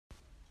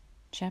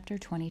Chapter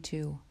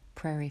 22,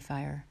 Prairie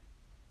Fire.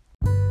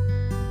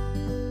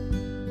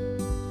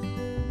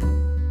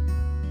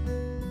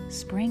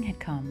 Spring had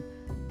come.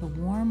 The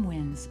warm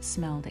winds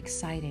smelled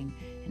exciting,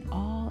 and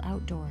all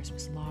outdoors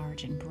was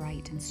large and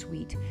bright and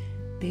sweet.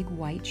 Big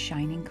white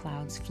shining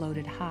clouds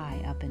floated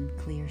high up in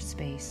clear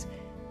space.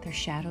 Their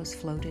shadows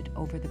floated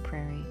over the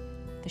prairie.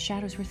 The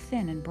shadows were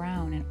thin and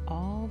brown, and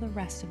all the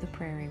rest of the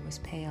prairie was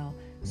pale,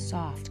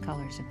 soft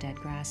colors of dead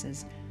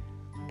grasses.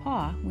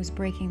 Pa was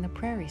breaking the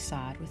prairie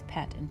sod with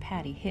Pet and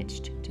Patty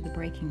hitched to the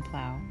breaking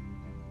plow.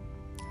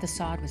 The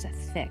sod was a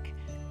thick,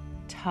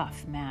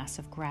 tough mass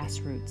of grass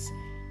roots.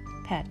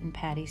 Pet and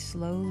Patty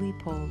slowly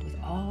pulled with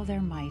all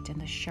their might,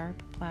 and the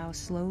sharp plow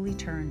slowly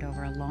turned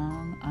over a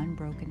long,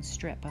 unbroken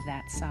strip of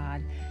that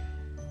sod.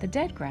 The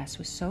dead grass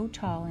was so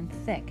tall and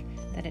thick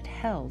that it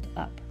held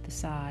up the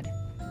sod.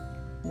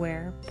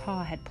 Where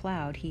Pa had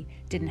plowed, he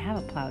didn't have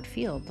a plowed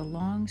field. The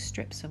long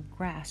strips of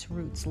grass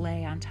roots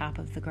lay on top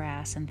of the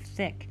grass, and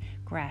thick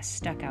grass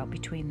stuck out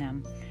between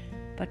them.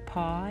 But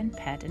Pa and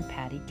Pet and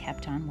Patty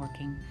kept on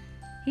working.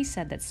 He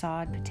said that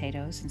sod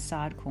potatoes and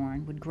sod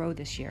corn would grow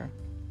this year,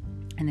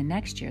 and the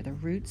next year the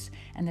roots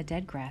and the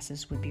dead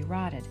grasses would be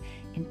rotted.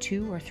 In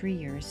 2 or 3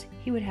 years,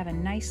 he would have a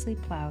nicely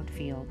plowed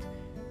field.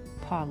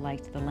 Pa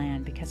liked the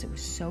land because it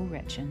was so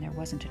rich, and there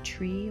wasn't a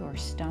tree or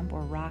stump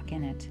or rock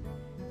in it.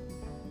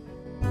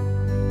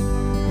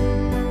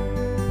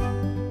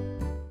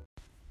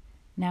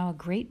 Now a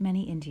great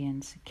many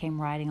Indians came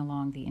riding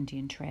along the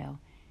Indian trail.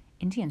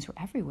 Indians were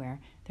everywhere.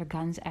 Their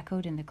guns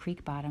echoed in the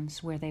creek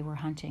bottoms where they were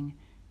hunting.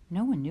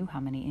 No one knew how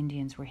many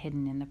Indians were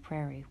hidden in the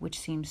prairie, which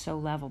seemed so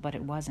level, but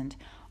it wasn't.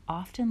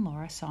 Often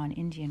Laura saw an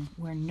Indian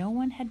where no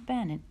one had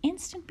been an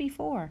instant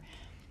before.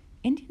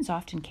 Indians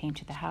often came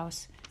to the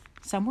house.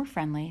 Some were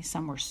friendly,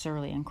 some were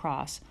surly and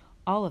cross.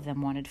 All of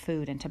them wanted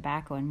food and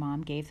tobacco, and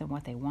Mom gave them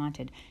what they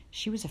wanted.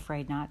 She was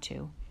afraid not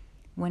to.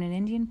 When an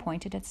Indian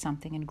pointed at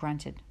something and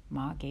grunted,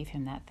 Ma gave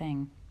him that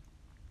thing.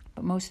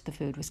 But most of the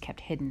food was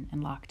kept hidden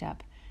and locked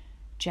up.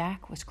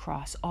 Jack was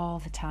cross all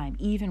the time,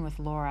 even with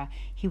Laura.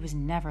 He was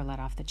never let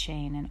off the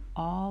chain, and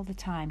all the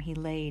time he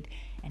laid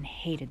and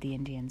hated the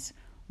Indians.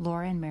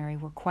 Laura and Mary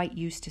were quite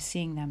used to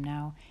seeing them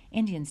now.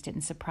 Indians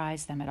didn't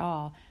surprise them at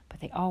all,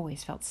 but they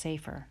always felt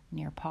safer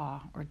near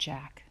Pa or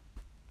Jack.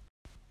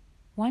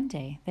 One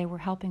day they were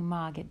helping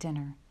Ma get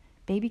dinner.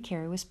 Baby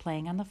Carrie was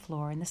playing on the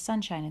floor in the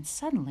sunshine, and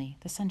suddenly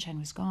the sunshine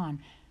was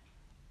gone.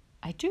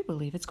 "I do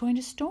believe it's going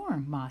to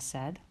storm," Ma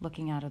said,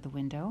 looking out of the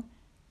window.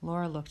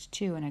 Laura looked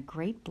too, and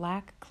great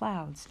black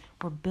clouds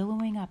were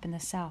billowing up in the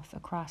south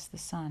across the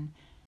sun.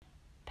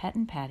 Pet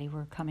and Patty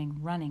were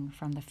coming running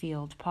from the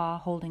field, Pa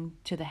holding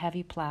to the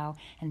heavy plow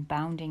and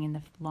bounding in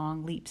the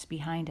long leaps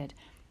behind it.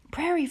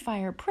 Prairie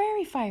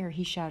fire,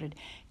 he shouted.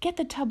 "Get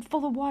the tub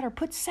full of water,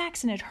 put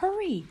sacks in it,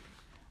 hurry!"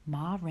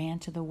 Ma ran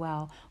to the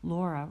well.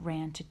 Laura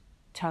ran to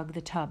tug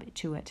the tub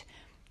to it.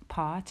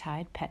 Pa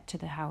tied Pet to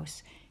the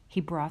house.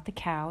 He brought the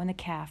cow and the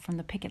calf from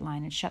the picket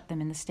line and shut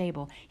them in the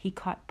stable. He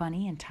caught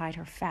Bunny and tied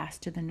her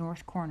fast to the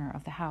north corner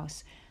of the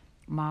house.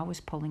 Ma was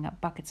pulling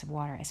up buckets of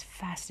water as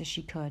fast as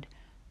she could.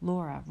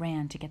 Laura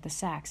ran to get the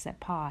sacks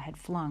that Pa had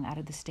flung out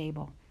of the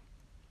stable.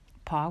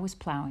 Pa was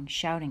plowing,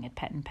 shouting at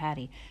Pet and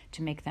Patty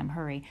to make them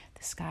hurry.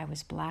 The sky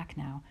was black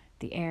now.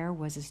 The air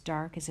was as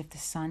dark as if the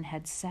sun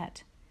had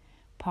set.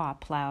 Pa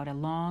plowed a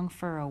long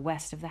furrow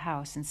west of the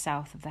house and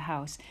south of the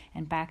house,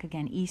 and back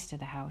again east of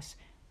the house.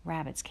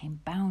 Rabbits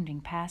came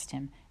bounding past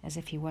him as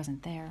if he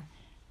wasn't there.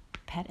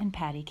 Pet and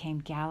Patty came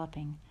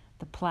galloping,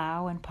 the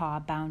plow and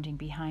Pa bounding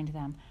behind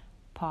them.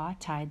 Pa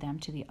tied them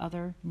to the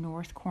other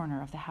north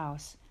corner of the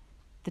house.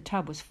 The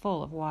tub was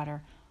full of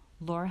water.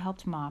 Laura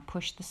helped Ma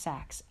push the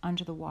sacks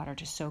under the water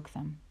to soak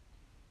them.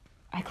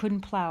 "I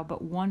couldn't plow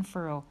but one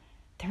furrow.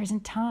 There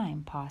isn't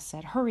time," Pa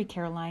said. "Hurry,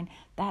 Caroline.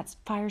 That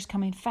fire's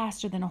coming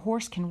faster than a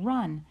horse can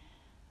run."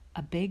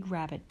 A big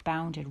rabbit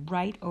bounded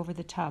right over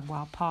the tub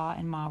while Pa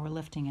and Ma were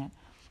lifting it.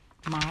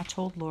 Ma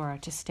told Laura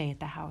to stay at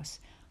the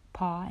house.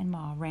 Pa and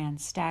Ma ran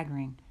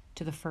staggering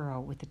to the furrow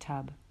with the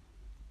tub.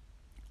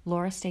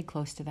 Laura stayed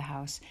close to the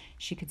house.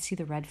 She could see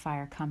the red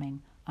fire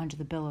coming under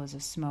the billows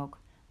of smoke.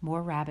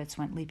 More rabbits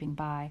went leaping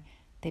by.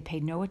 They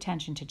paid no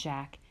attention to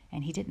Jack,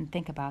 and he didn't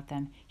think about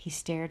them. He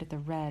stared at the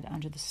red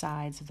under the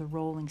sides of the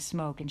rolling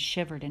smoke and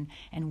shivered and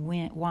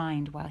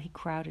whined while he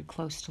crowded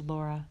close to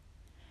Laura.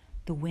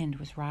 The wind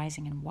was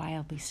rising and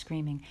wildly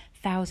screaming.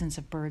 Thousands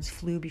of birds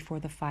flew before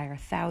the fire.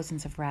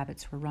 Thousands of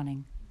rabbits were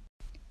running.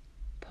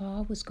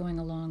 Pa was going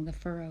along the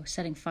furrow,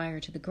 setting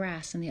fire to the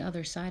grass on the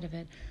other side of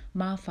it.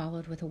 Ma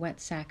followed with a wet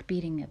sack,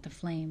 beating at the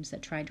flames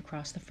that tried to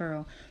cross the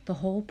furrow. The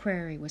whole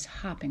prairie was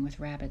hopping with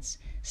rabbits.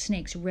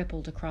 Snakes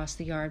rippled across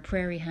the yard.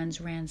 Prairie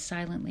hens ran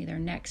silently, their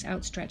necks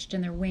outstretched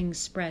and their wings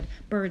spread.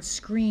 Birds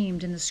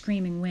screamed in the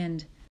screaming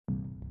wind.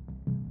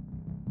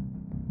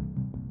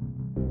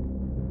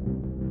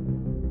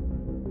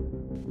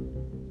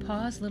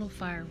 Pa's little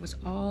fire was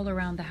all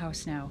around the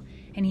house now,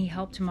 and he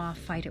helped Ma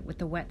fight it with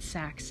the wet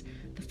sacks.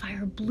 The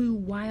fire blew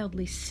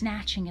wildly,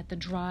 snatching at the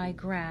dry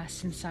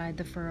grass inside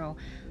the furrow.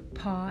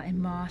 Pa and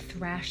Ma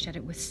thrashed at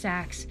it with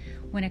sacks.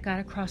 When it got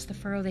across the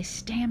furrow, they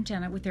stamped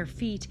on it with their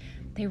feet.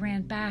 They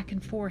ran back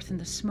and forth in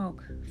the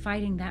smoke,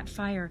 fighting that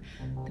fire.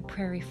 The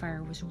prairie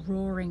fire was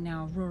roaring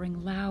now,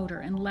 roaring louder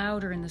and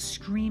louder in the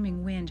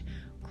screaming wind.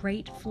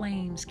 Great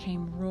flames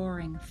came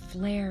roaring,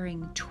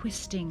 flaring,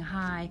 twisting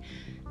high.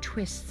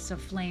 Twists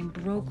of flame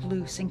broke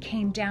loose and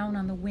came down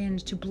on the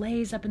wind to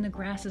blaze up in the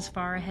grasses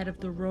far ahead of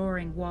the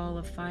roaring wall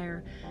of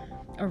fire.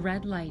 A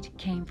red light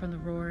came from the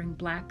roaring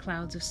black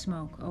clouds of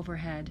smoke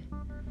overhead.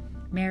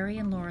 Mary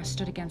and Laura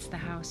stood against the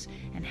house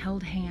and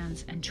held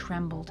hands and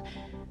trembled.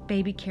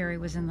 Baby Carrie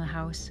was in the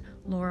house.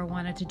 Laura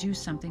wanted to do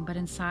something, but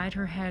inside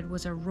her head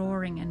was a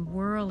roaring and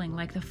whirling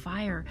like the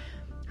fire.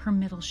 Her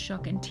middle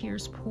shook and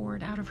tears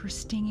poured out of her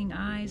stinging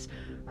eyes.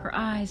 Her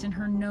eyes and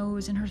her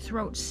nose and her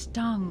throat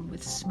stung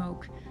with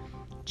smoke.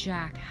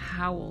 Jack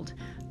howled.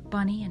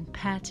 Bunny and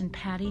Pet and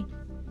Patty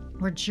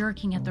were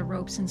jerking at the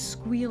ropes and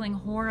squealing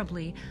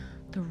horribly.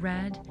 The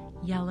red,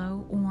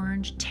 yellow,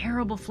 orange,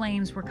 terrible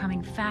flames were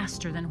coming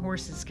faster than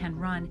horses can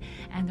run,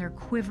 and their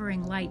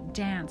quivering light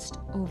danced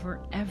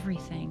over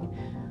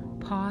everything.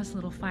 Pa's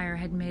little fire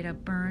had made a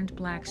burned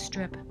black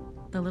strip.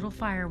 The little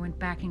fire went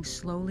backing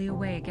slowly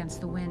away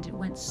against the wind. It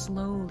went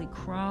slowly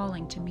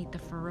crawling to meet the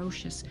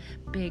ferocious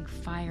big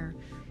fire.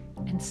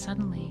 And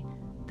suddenly,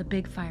 the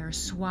big fire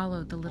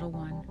swallowed the little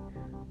one.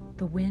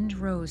 The wind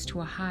rose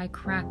to a high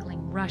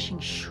crackling, rushing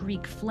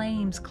shriek,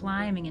 flames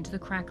climbing into the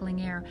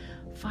crackling air.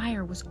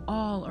 Fire was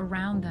all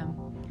around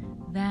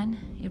them. Then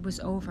it was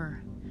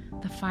over.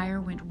 The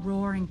fire went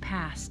roaring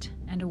past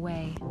and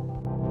away.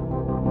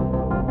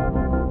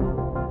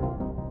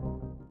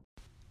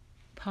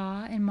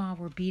 Pa and Ma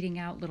were beating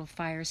out little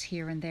fires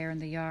here and there in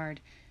the yard.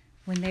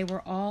 When they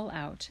were all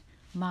out,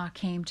 Ma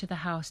came to the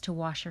house to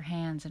wash her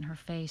hands and her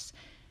face.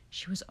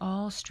 She was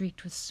all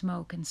streaked with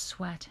smoke and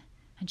sweat,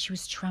 and she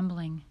was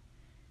trembling.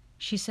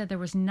 She said there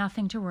was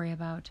nothing to worry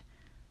about.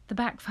 The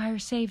back fire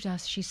saved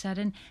us, she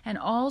said, and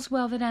all's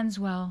well that ends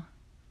well.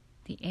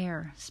 The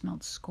air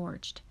smelled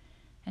scorched,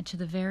 and to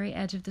the very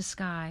edge of the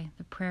sky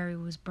the prairie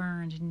was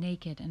burned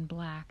naked and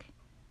black.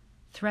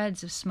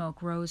 Threads of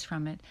smoke rose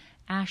from it.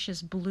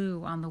 Ashes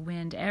blew on the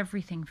wind.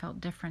 Everything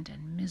felt different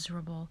and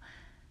miserable.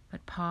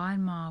 But Pa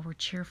and Ma were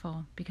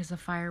cheerful because the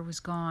fire was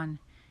gone,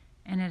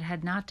 and it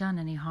had not done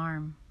any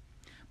harm.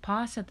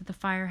 Pa said that the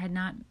fire had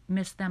not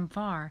missed them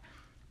far,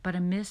 but a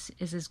miss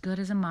is as good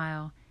as a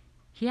mile.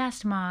 He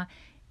asked Ma,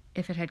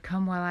 if it had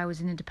come while I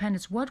was in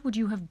Independence, what would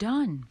you have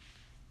done?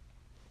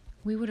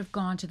 We would have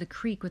gone to the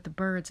creek with the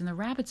birds and the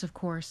rabbits, of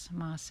course,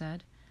 Ma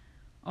said.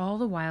 All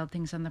the wild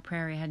things on the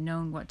prairie had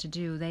known what to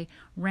do. They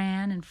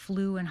ran and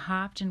flew and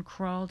hopped and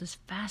crawled as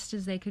fast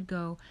as they could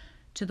go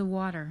to the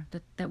water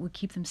that would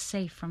keep them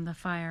safe from the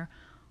fire.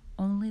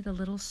 Only the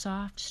little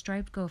soft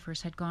striped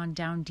gophers had gone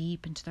down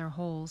deep into their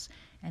holes,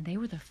 and they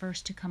were the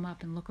first to come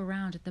up and look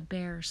around at the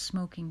bare,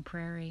 smoking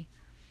prairie.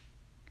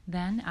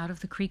 Then, out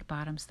of the creek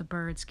bottoms, the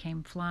birds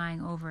came flying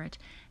over it,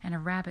 and a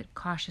rabbit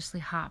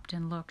cautiously hopped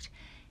and looked.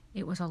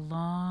 It was a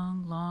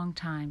long, long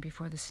time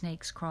before the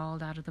snakes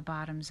crawled out of the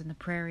bottoms and the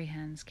prairie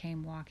hens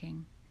came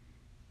walking.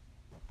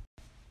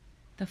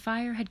 The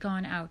fire had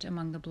gone out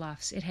among the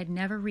bluffs. It had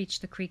never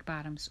reached the creek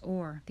bottoms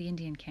or the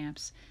Indian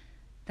camps.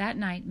 That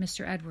night,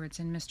 Mr. Edwards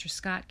and Mr.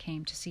 Scott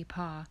came to see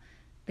Pa.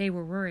 They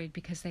were worried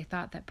because they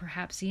thought that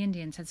perhaps the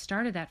Indians had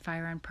started that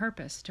fire on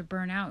purpose to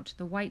burn out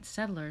the white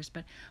settlers,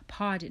 but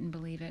Pa didn't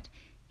believe it.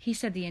 He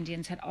said the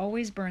Indians had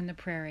always burned the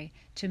prairie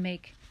to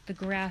make the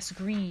grass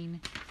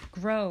green,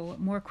 grow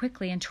more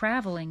quickly, and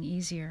traveling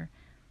easier.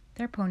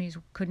 Their ponies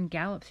couldn't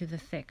gallop through the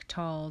thick,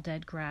 tall,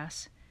 dead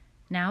grass.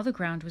 Now the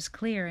ground was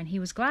clear, and he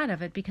was glad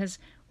of it because,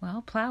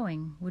 well,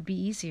 plowing would be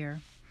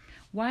easier.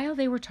 While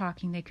they were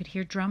talking, they could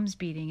hear drums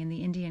beating in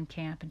the Indian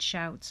camp and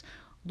shouts.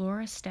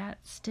 Laura sat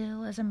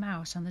still as a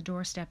mouse on the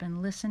doorstep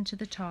and listened to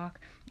the talk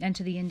and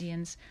to the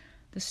Indians.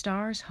 The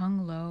stars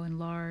hung low and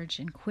large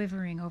and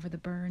quivering over the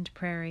burned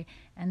prairie,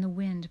 and the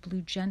wind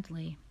blew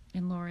gently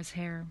in Laura's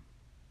hair.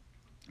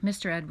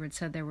 Mr. Edwards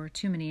said there were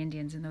too many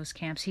Indians in those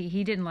camps.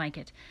 He didn't like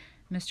it.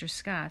 Mr.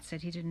 Scott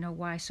said he didn't know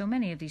why so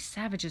many of these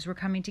savages were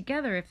coming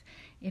together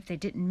if they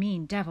didn't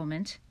mean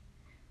devilment.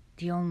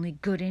 The only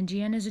good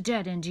Indian is a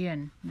dead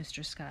Indian,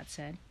 Mr. Scott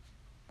said.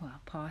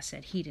 Well, Pa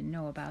said he didn't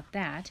know about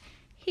that.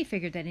 He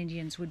figured that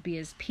Indians would be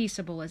as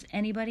peaceable as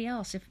anybody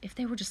else if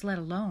they were just let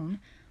alone.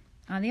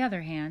 On the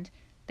other hand,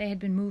 they had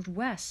been moved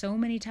west so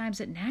many times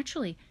that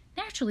naturally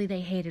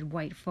they hated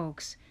white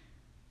folks.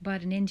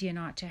 But an Indian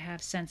ought to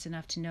have sense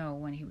enough to know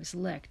when he was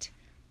licked.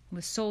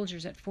 With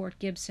soldiers at Fort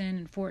Gibson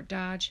and Fort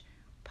Dodge,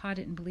 Pa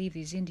didn't believe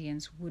these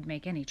Indians would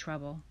make any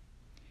trouble.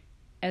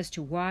 As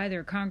to why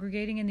they're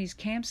congregating in these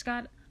camps,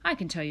 Scott, I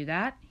can tell you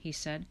that, he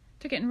said.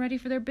 They're getting ready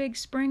for their big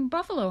spring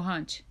buffalo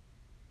hunt.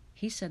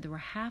 He said there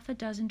were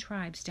 6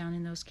 tribes down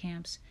in those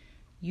camps.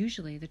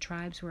 Usually the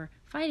tribes were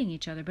fighting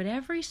each other, but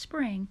every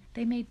spring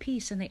they made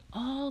peace and they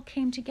all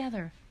came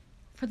together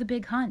for the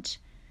big hunt.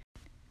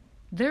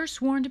 They're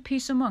sworn to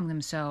peace among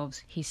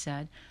themselves, he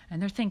said,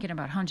 and they're thinking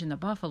about hunting the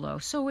buffalo,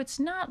 so it's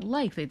not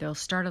likely they'll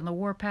start on the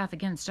warpath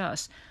against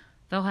us.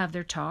 They'll have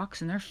their talks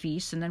and their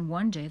feasts, and then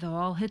one day they'll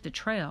all hit the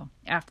trail.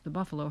 After the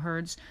buffalo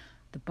herds,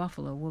 the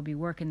buffalo will be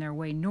working their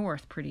way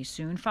north pretty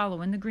soon,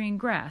 following the green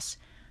grass.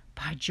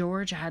 By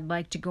George, I'd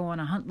like to go on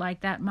a hunt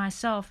like that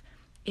myself.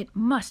 It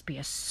must be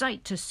a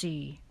sight to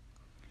see."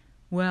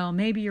 "Well,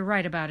 maybe you're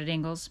right about it,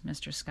 Ingalls,"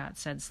 Mr. Scott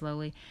said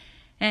slowly.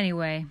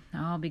 "Anyway,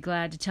 I'll be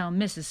glad to tell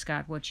Mrs.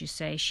 Scott what you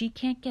say. She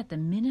can't get the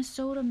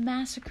Minnesota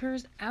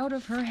massacres out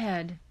of her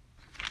head."